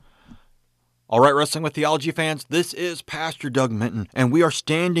All right, Wrestling with Theology fans, this is Pastor Doug Minton, and we are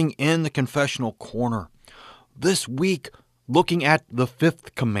standing in the confessional corner. This week, looking at the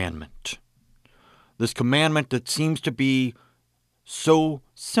fifth commandment. This commandment that seems to be so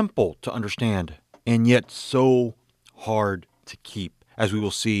simple to understand, and yet so hard to keep, as we will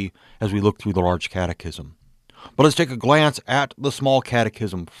see as we look through the large catechism. But let's take a glance at the small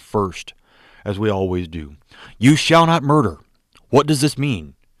catechism first, as we always do. You shall not murder. What does this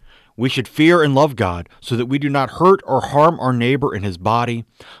mean? We should fear and love God so that we do not hurt or harm our neighbor in his body,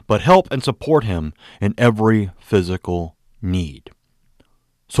 but help and support him in every physical need.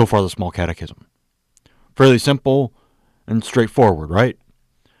 So far, the small catechism. Fairly simple and straightforward, right?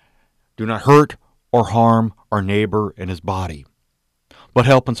 Do not hurt or harm our neighbor in his body, but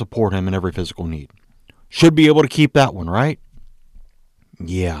help and support him in every physical need. Should be able to keep that one, right?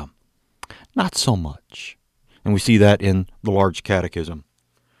 Yeah, not so much. And we see that in the large catechism.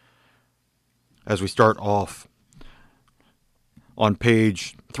 As we start off on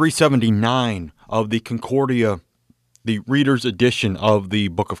page 379 of the Concordia, the reader's edition of the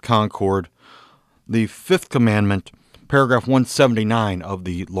Book of Concord, the fifth commandment, paragraph 179 of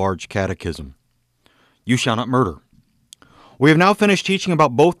the large catechism. You shall not murder. We have now finished teaching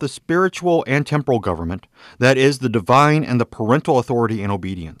about both the spiritual and temporal government, that is, the divine and the parental authority and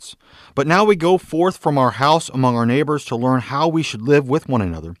obedience. But now we go forth from our house among our neighbors to learn how we should live with one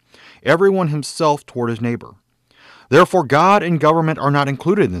another, everyone himself toward his neighbor. Therefore God and government are not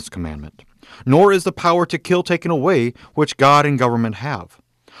included in this commandment, nor is the power to kill taken away, which God and government have.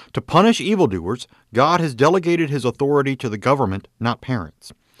 To punish evildoers, God has delegated his authority to the government, not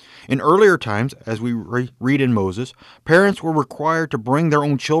parents. In earlier times, as we read in Moses, parents were required to bring their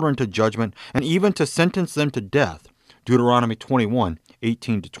own children to judgment and even to sentence them to death. Deuteronomy 21,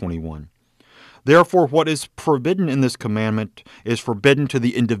 18-21. Therefore, what is forbidden in this commandment is forbidden to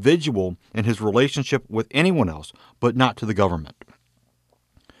the individual in his relationship with anyone else, but not to the government.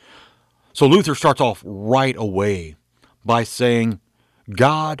 So Luther starts off right away by saying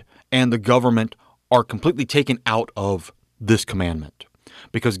God and the government are completely taken out of this commandment,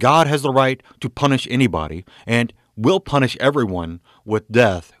 because God has the right to punish anybody and will punish everyone with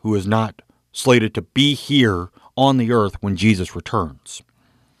death who is not slated to be here on the earth when Jesus returns.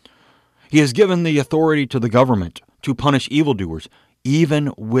 He has given the authority to the government to punish evildoers,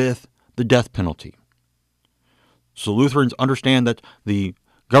 even with the death penalty. So Lutherans understand that the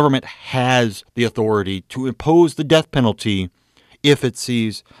government has the authority to impose the death penalty if it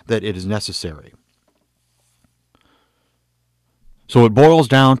sees that it is necessary. So it boils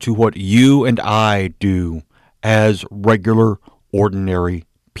down to what you and I do as regular, ordinary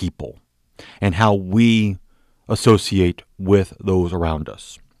people and how we associate with those around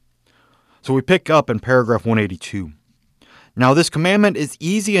us. So we pick up in paragraph 182. Now this commandment is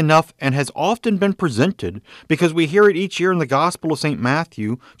easy enough and has often been presented because we hear it each year in the Gospel of St.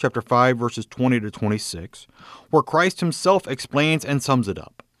 Matthew, chapter 5, verses 20-26, where Christ himself explains and sums it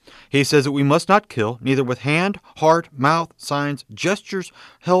up. He says that we must not kill, neither with hand, heart, mouth, signs, gestures,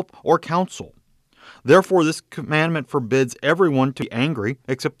 help, or counsel. Therefore, this commandment forbids everyone to be angry,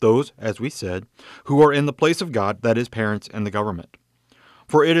 except those, as we said, who are in the place of God, that is, parents and the government.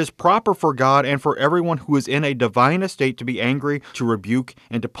 For it is proper for God and for everyone who is in a divine estate to be angry, to rebuke,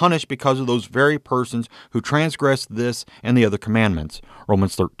 and to punish because of those very persons who transgress this and the other commandments.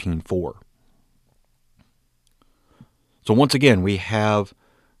 Romans 13:4. So once again, we have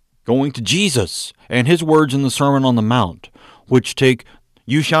going to Jesus and his words in the Sermon on the Mount, which take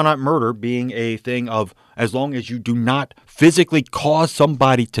you shall not murder being a thing of as long as you do not physically cause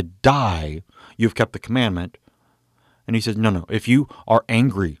somebody to die, you've kept the commandment. And he says, no, if you are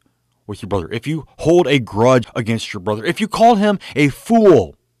angry with your brother, if you hold a grudge against your brother, if you call him a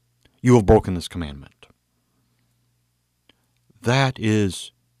fool, you have broken this commandment. That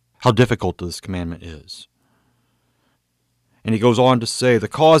is how difficult this commandment is. And he goes on to say, the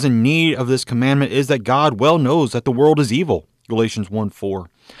cause and need of this commandment is that God well knows that the world is evil, Galatians 1:4,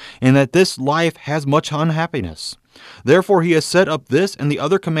 and that this life has much unhappiness. Therefore he has set up this and the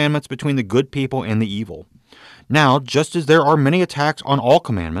other commandments between the good people and the evil. Now, just as there are many attacks on all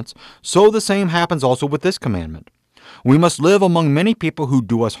commandments, so the same happens also with this commandment. We must live among many people who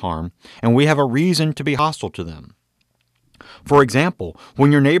do us harm, and we have a reason to be hostile to them. For example,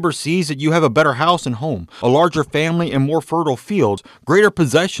 when your neighbor sees that you have a better house and home, a larger family and more fertile fields, greater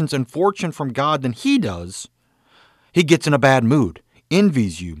possessions and fortune from God than he does, he gets in a bad mood,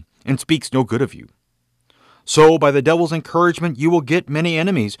 envies you, and speaks no good of you. So, by the devil's encouragement, you will get many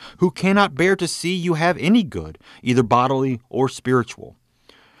enemies who cannot bear to see you have any good, either bodily or spiritual.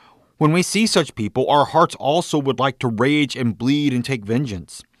 When we see such people, our hearts also would like to rage and bleed and take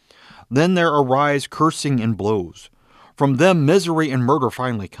vengeance. Then there arise cursing and blows. From them misery and murder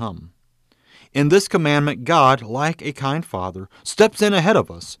finally come. In this commandment, God, like a kind father, steps in ahead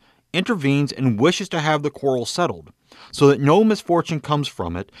of us, intervenes, and wishes to have the quarrel settled, so that no misfortune comes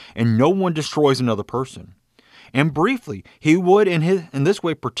from it and no one destroys another person. And briefly, he would in this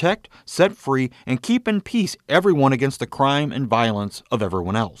way protect, set free, and keep in peace everyone against the crime and violence of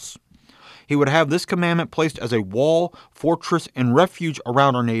everyone else. He would have this commandment placed as a wall, fortress, and refuge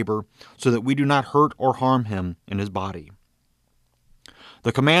around our neighbor so that we do not hurt or harm him in his body.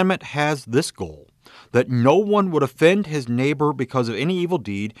 The commandment has this goal, that no one would offend his neighbor because of any evil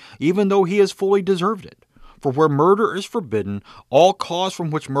deed, even though he has fully deserved it. For where murder is forbidden, all cause from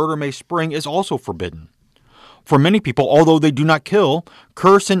which murder may spring is also forbidden. For many people, although they do not kill,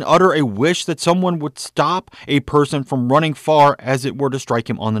 curse and utter a wish that someone would stop a person from running far as it were to strike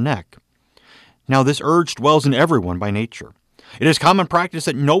him on the neck. Now this urge dwells in everyone by nature. It is common practice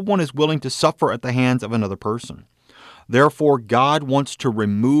that no one is willing to suffer at the hands of another person. Therefore, God wants to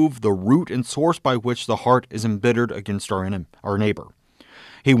remove the root and source by which the heart is embittered against our neighbor.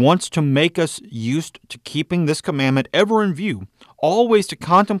 He wants to make us used to keeping this commandment ever in view, always to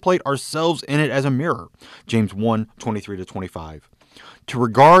contemplate ourselves in it as a mirror, James 1:23-25, to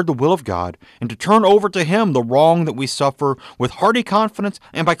regard the will of God and to turn over to Him the wrong that we suffer with hearty confidence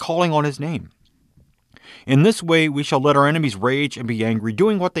and by calling on His name. In this way, we shall let our enemies rage and be angry,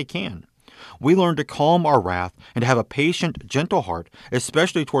 doing what they can. We learn to calm our wrath and to have a patient, gentle heart,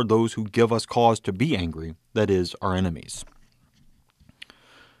 especially toward those who give us cause to be angry, that is, our enemies.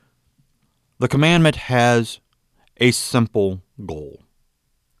 The commandment has a simple goal,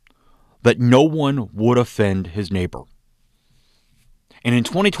 that no one would offend his neighbor. And in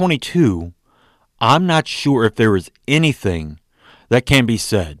 2022, I'm not sure if there is anything that can be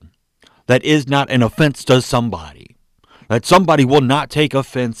said that is not an offense to somebody, that somebody will not take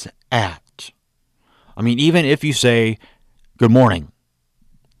offense at. I mean, even if you say, good morning,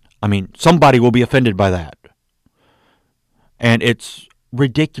 I mean, somebody will be offended by that. And it's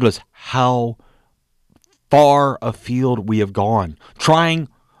ridiculous how far afield we have gone.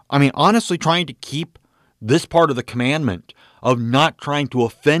 Honestly, trying to keep this part of the commandment of not trying to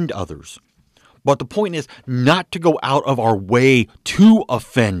offend others. But the point is not to go out of our way to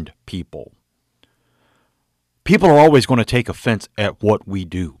offend people. People are always going to take offense at what we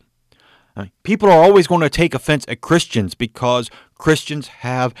do. People are always going to take offense at Christians because Christians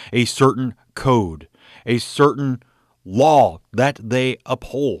have a certain code, a certain law that they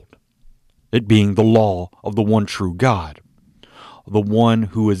uphold. It being the law of the one true God, the one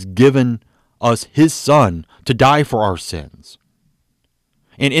who has given us His Son to die for our sins.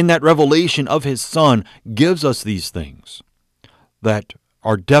 And in that revelation of His Son gives us these things that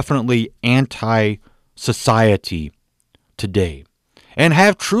are definitely anti-society today and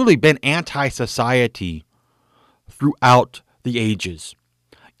have truly been anti-society throughout the ages.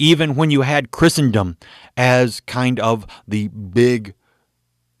 Even when you had Christendom as kind of the big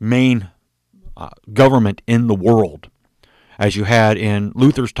main government in the world, as you had in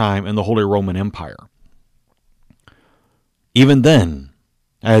Luther's time in the Holy Roman Empire. Even then,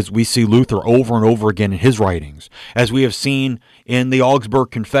 as we see Luther over and over again in his writings, as we have seen in the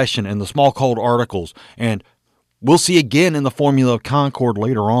Augsburg Confession and the Smalcald Articles, and we'll see again in the Formula of Concord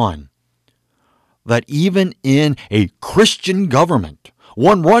later on, that even in a Christian government,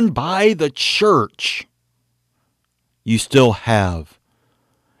 one run by the church, you still have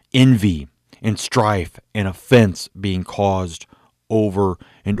envy and strife and offense being caused over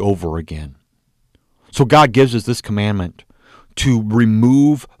and over again. So God gives us this commandment to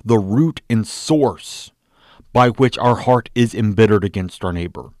remove the root and source by which our heart is embittered against our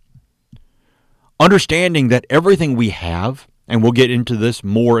neighbor. Understanding that everything we have, and we'll get into this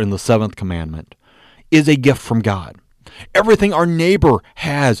more in the 7th commandment, is a gift from God. Everything our neighbor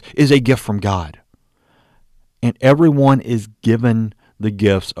has is a gift from God. And everyone is given the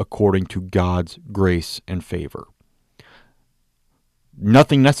gifts according to God's grace and favor.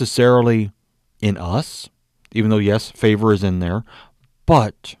 Nothing necessarily in us, even though, yes, favor is in there,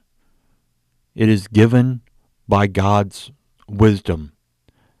 but it is given by God's wisdom.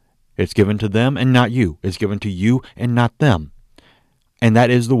 It's given to them and not you. It's given to you and not them. And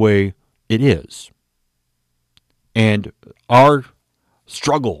that is the way it is. And our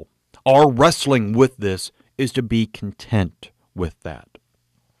struggle, our wrestling with this is to be content with that.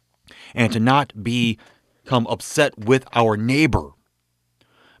 And to not become upset with our neighbor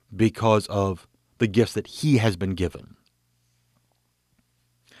because of the gifts that he has been given.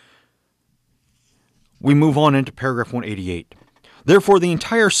 We move on into paragraph 188. Therefore, the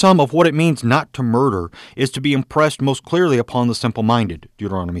entire sum of what it means not to murder is to be impressed most clearly upon the simple-minded,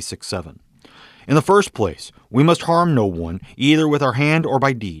 Deuteronomy 6:7. In the first place, we must harm no one, either with our hand or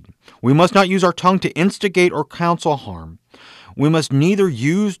by deed. We must not use our tongue to instigate or counsel harm. We must neither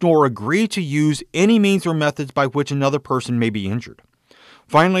use nor agree to use any means or methods by which another person may be injured.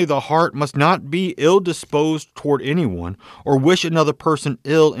 Finally, the heart must not be ill-disposed toward anyone or wish another person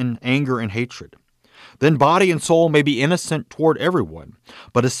ill in anger and hatred. Then body and soul may be innocent toward everyone,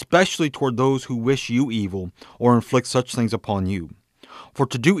 but especially toward those who wish you evil or inflict such things upon you. For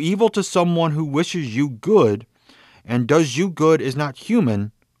to do evil to someone who wishes you good and does you good is not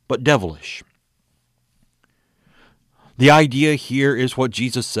human, but devilish. The idea here is what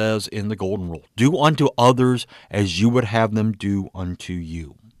Jesus says in the Golden Rule. Do unto others as you would have them do unto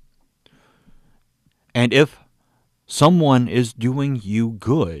you. And if someone is doing you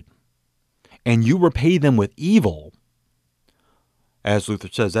good and you repay them with evil, as Luther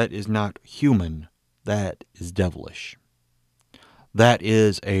says, that is not human, that is devilish. That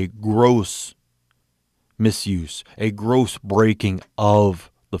is a gross misuse, a gross breaking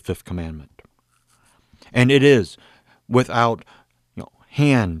of the fifth commandment. And it is without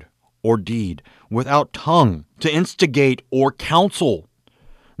hand or deed, without tongue to instigate or counsel.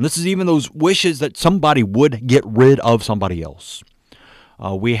 And this is even those wishes that somebody would get rid of somebody else.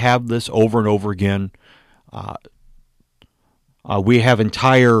 We have this over and over again. We have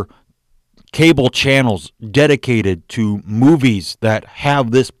entire cable channels dedicated to movies that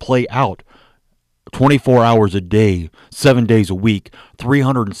have this play out 24 hours a day, 7 days a week,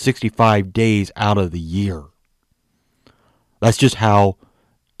 365 days out of the year. That's just how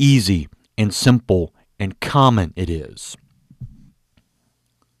easy and simple and common it is.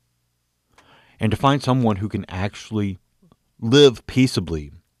 And to find someone who can actually live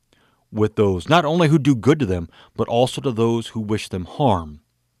peaceably with those, not only who do good to them, but also to those who wish them harm,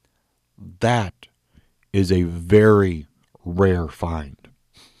 that is a very rare find.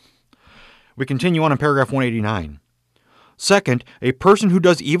 We continue on in paragraph 189. Second, a person who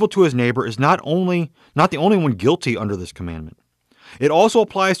does evil to his neighbor is not the only one guilty under this commandment. It also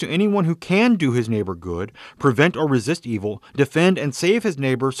applies to anyone who can do his neighbor good, prevent or resist evil, defend and save his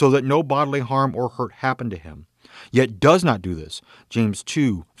neighbor so that no bodily harm or hurt happen to him, yet does not do this. James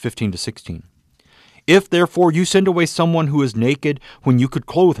 2:15-16. If therefore you send away someone who is naked when you could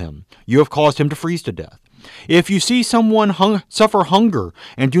clothe him, you have caused him to freeze to death. If you see someone suffer hunger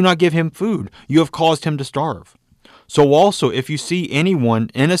and do not give him food, you have caused him to starve. So also, if you see anyone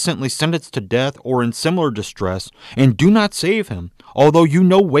innocently sentenced to death or in similar distress, and do not save him, although you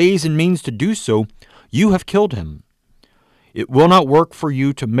know ways and means to do so, you have killed him. It will not work for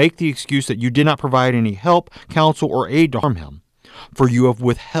you to make the excuse that you did not provide any help, counsel, or aid to harm him, for you have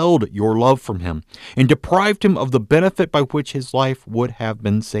withheld your love from him and deprived him of the benefit by which his life would have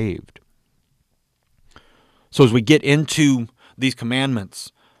been saved. So as we get into these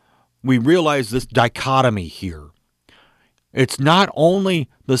commandments, we realize this dichotomy here. It's not only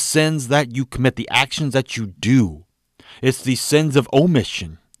the sins that you commit, the actions that you do. It's the sins of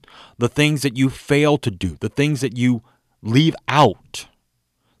omission, the things that you fail to do, the things that you leave out,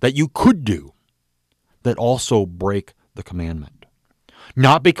 that you could do, that also break the commandment.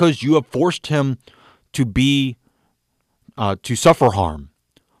 Not because you have forced him to suffer harm,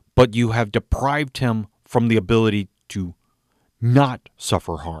 but you have deprived him from the ability to not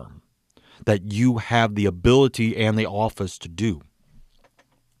suffer harm that you have the ability and the office to do.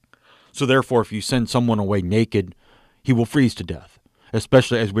 So therefore, if you send someone away naked, he will freeze to death,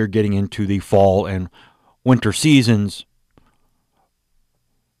 especially as we're getting into the fall and winter seasons.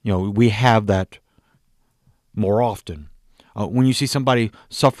 We have that more often. When you see somebody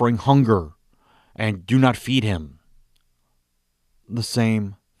suffering hunger and do not feed him, the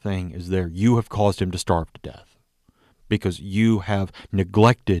same thing is there. You have caused him to starve to death because you have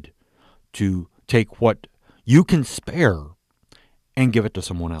neglected to take what you can spare and give it to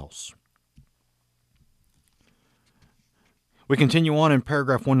someone else. We continue on in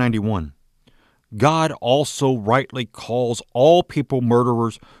paragraph 191. God also rightly calls all people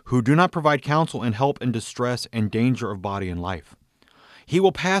murderers who do not provide counsel and help in distress and danger of body and life. He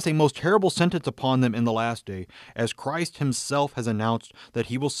will pass a most terrible sentence upon them in the last day, as Christ himself has announced that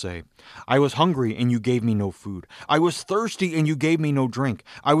he will say, I was hungry and you gave me no food. I was thirsty and you gave me no drink.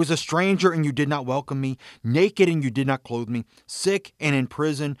 I was a stranger and you did not welcome me, naked and you did not clothe me, sick and in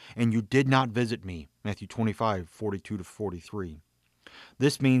prison and you did not visit me. Matthew 25:42-43.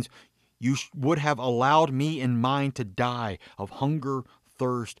 This means you would have allowed me and mine to die of hunger,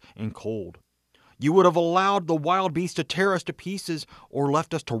 thirst, and cold. You would have allowed the wild beast to tear us to pieces or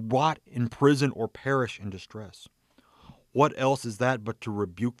left us to rot in prison or perish in distress. what else is that but to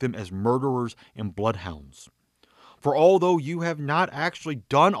rebuke them as murderers and bloodhounds? For although you have not actually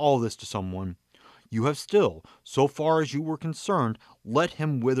done all this to someone, you have still, so far as you were concerned, let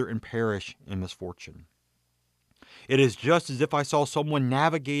him wither and perish in misfortune. It is just as if I saw someone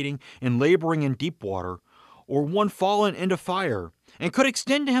navigating and laboring in deep water, or one fallen into fire, and could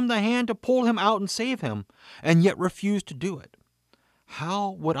extend to him the hand to pull him out and save him, and yet refuse to do it.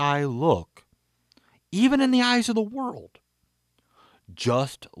 How would I look, even in the eyes of the world?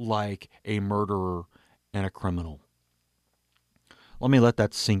 Just like a murderer and a criminal. Let me let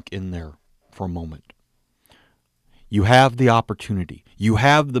that sink in there for a moment. You have the opportunity. You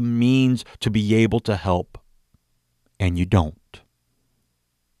have the means to be able to help, and you don't.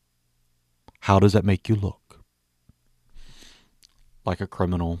 How does that make you look? Like a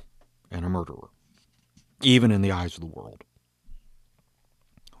criminal and a murderer, even in the eyes of the world.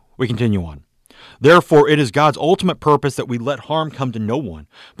 We continue on. Therefore, it is God's ultimate purpose that we let harm come to no one,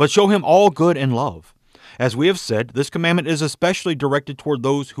 but show him all good and love. As we have said, this commandment is especially directed toward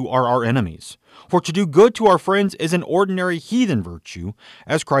those who are our enemies. For to do good to our friends is an ordinary heathen virtue,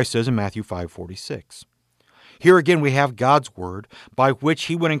 as Christ says in Matthew 5:46. Here again we have God's word, by which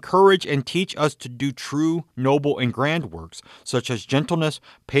he would encourage and teach us to do true, noble, and grand works, such as gentleness,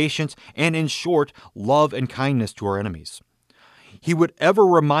 patience, and in short, love and kindness to our enemies. He would ever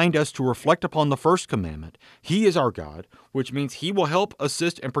remind us to reflect upon the first commandment. He is our God, which means he will help,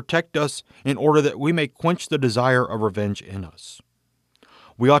 assist, and protect us in order that we may quench the desire of revenge in us.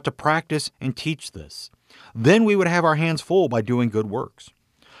 We ought to practice and teach this. Then we would have our hands full by doing good works.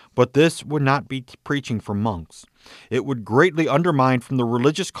 But this would not be preaching for monks. It would greatly undermine from the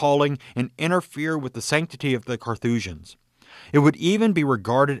religious calling and interfere with the sanctity of the Carthusians. It would even be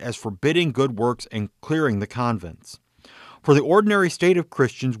regarded as forbidding good works and clearing the convents. For the ordinary state of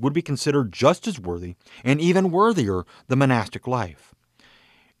Christians would be considered just as worthy, and even worthier, the monastic life.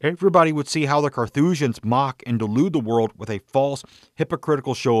 Everybody would see how the Carthusians mock and delude the world with a false,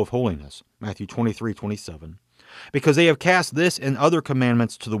 hypocritical show of holiness, Matthew 23:27, because they have cast this and other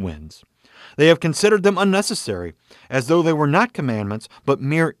commandments to the winds. They have considered them unnecessary, as though they were not commandments, but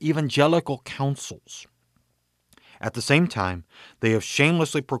mere evangelical counsels. At the same time, they have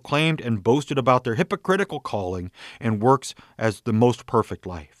shamelessly proclaimed and boasted about their hypocritical calling and works as the most perfect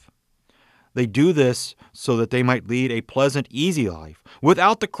life. They do this so that they might lead a pleasant, easy life,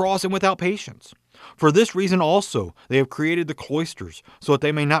 without the cross and without patience. For this reason also, they have created the cloisters, so that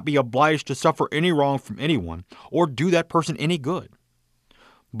they may not be obliged to suffer any wrong from anyone, or do that person any good.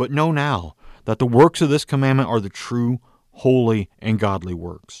 But know now that the works of this commandment are the true, holy, and godly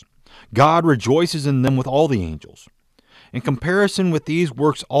works. God rejoices in them with all the angels. In comparison with these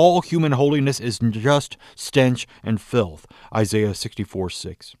works, all human holiness is just stench and filth, Isaiah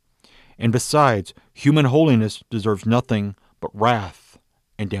 64:6. And besides, human holiness deserves nothing but wrath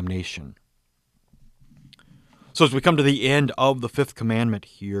and damnation. So as we come to the end of the fifth commandment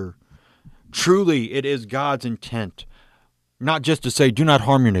here, truly it is God's intent, not just to say, do not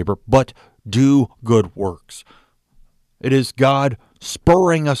harm your neighbor, but do good works. It is God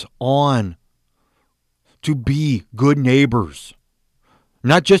spurring us on to be good neighbors,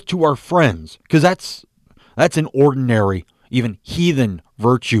 not just to our friends, because that's an ordinary, even heathen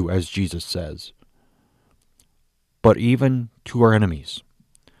virtue, as Jesus says, but even to our enemies.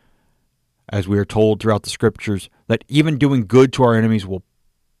 As we are told throughout the scriptures, that even doing good to our enemies will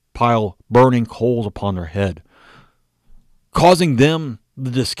pile burning coals upon their head, causing them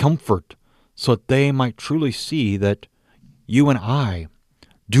the discomfort so that they might truly see that you and I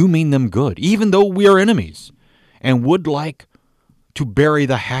do mean them good, even though we are enemies, and would like to bury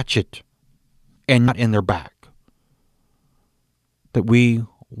the hatchet and not in their back. That we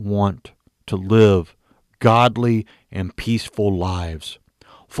want to live godly and peaceful lives,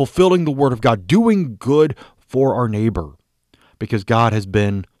 fulfilling the word of God, doing good for our neighbor, because God has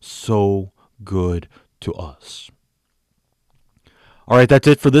been so good to us. All right, that's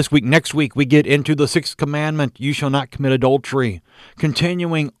it for this week. Next week, we get into the sixth commandment, you shall not commit adultery.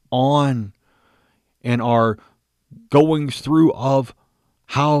 Continuing on in our goings through of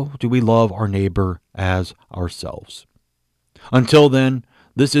how do we love our neighbor as ourselves. Until then,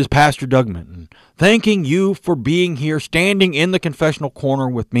 this is Pastor Doug Minton, thanking you for being here, standing in the confessional corner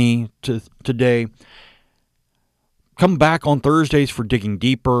with me today. Come back on Thursdays for Digging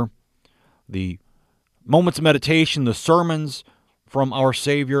Deeper, the moments of meditation, the sermons from our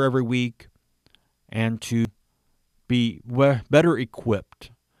Savior every week, and to be better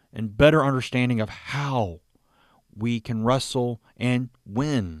equipped and better understanding of how we can wrestle and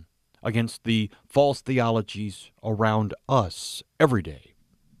win against the false theologies around us every day.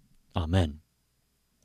 Amen.